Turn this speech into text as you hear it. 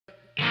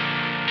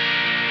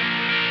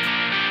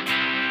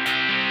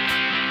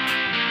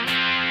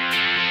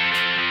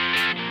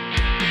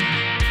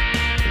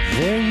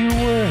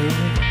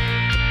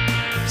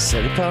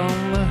Set upon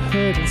the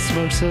hood and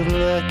smoke so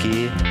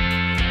lucky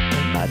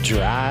in my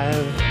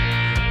drive.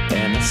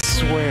 And I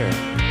swear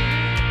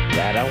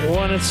that I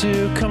wanted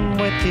to come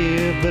with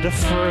you, but I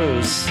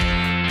froze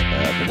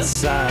up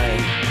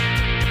inside.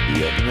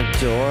 You opened the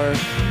door,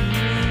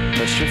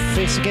 pushed your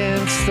face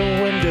against the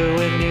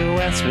window, and you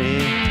asked me,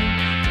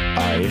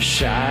 are you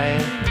shy?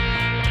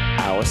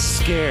 I was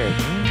scared.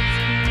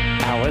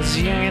 I was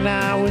young and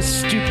I was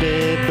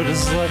stupid, but I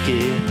was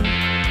lucky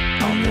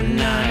on the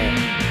night.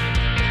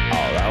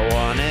 All I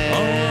wanted,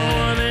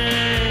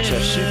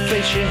 touch your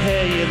face, your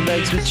hair, your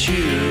legs, but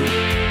you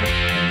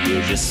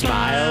just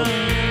smiled.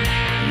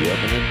 You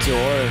opened the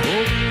door,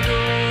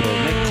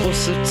 pulled me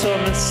closer,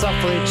 told me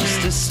softly just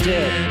to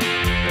step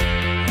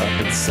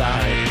up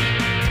inside.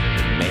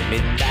 Made me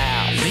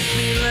laugh, made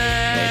me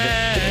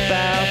think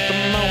about the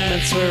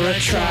moments where I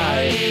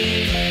tried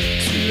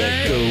to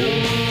let go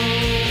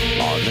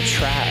on the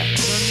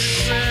tracks.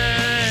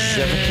 It's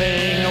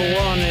everything I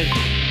wanted.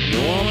 No,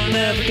 I'll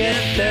never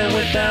get there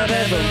without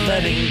ever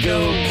letting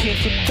go. Can't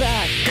get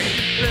back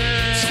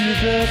to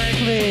the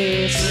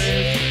place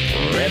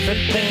where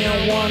everything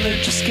I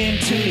wanted just came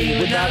to me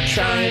without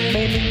trying.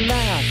 Made me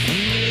laugh,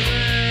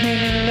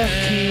 made me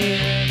lucky,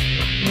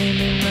 made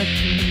me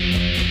lucky.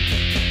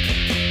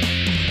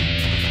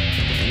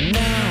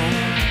 Now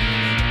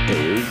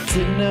that we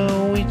didn't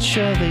know each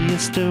other, you're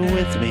still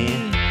with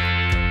me.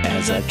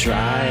 As I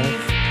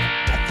drive,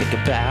 I think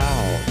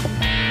about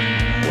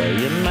where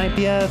you might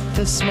be at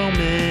this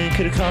moment.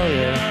 Could I call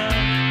you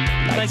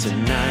like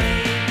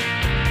tonight?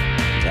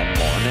 That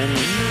morning,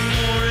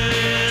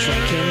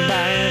 train came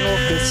by and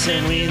woke us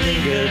and we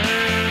lingered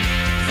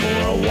for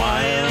a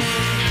while.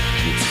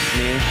 You took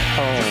me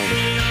home.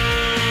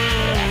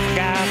 I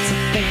forgot to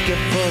thank you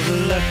for the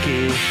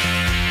lucky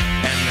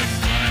and the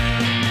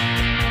smile.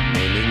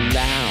 Made me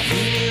laugh,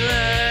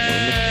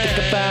 made me think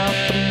about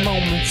the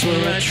moments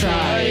where I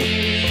tried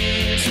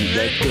to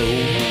let go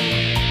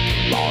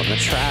on the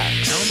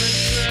tracks.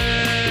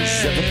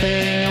 It's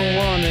everything I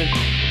wanted.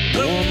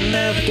 But we'll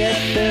never get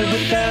there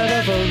without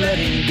ever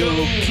letting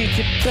go. Kick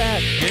it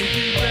back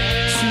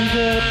to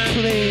the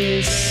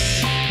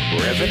place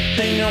where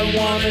everything I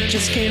wanted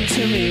just came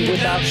to me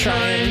without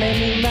trying. Made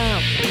me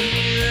laugh,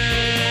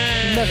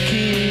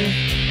 lucky,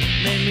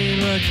 made me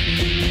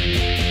lucky.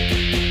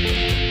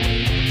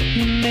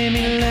 You made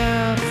me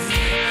laugh,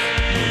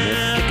 made me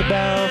think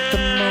about the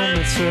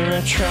moments where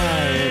I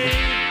tried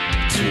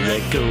to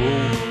let go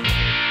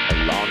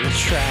along the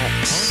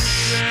tracks.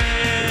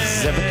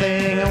 It's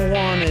everything I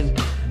wanted.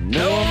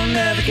 No, I'll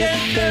never get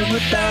there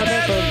without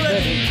ever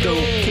letting go.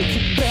 Kick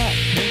it back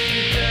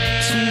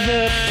to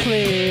the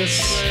place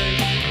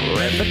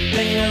where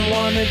everything I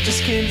wanted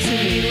just came to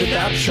me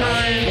without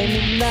trying. Made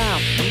me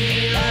laugh.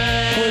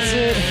 Was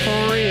it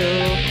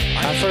real?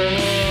 I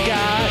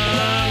forgot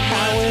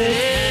how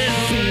it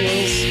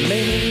feels.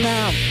 Made me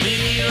laugh.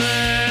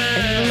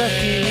 And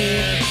lucky,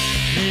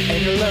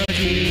 and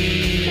lucky.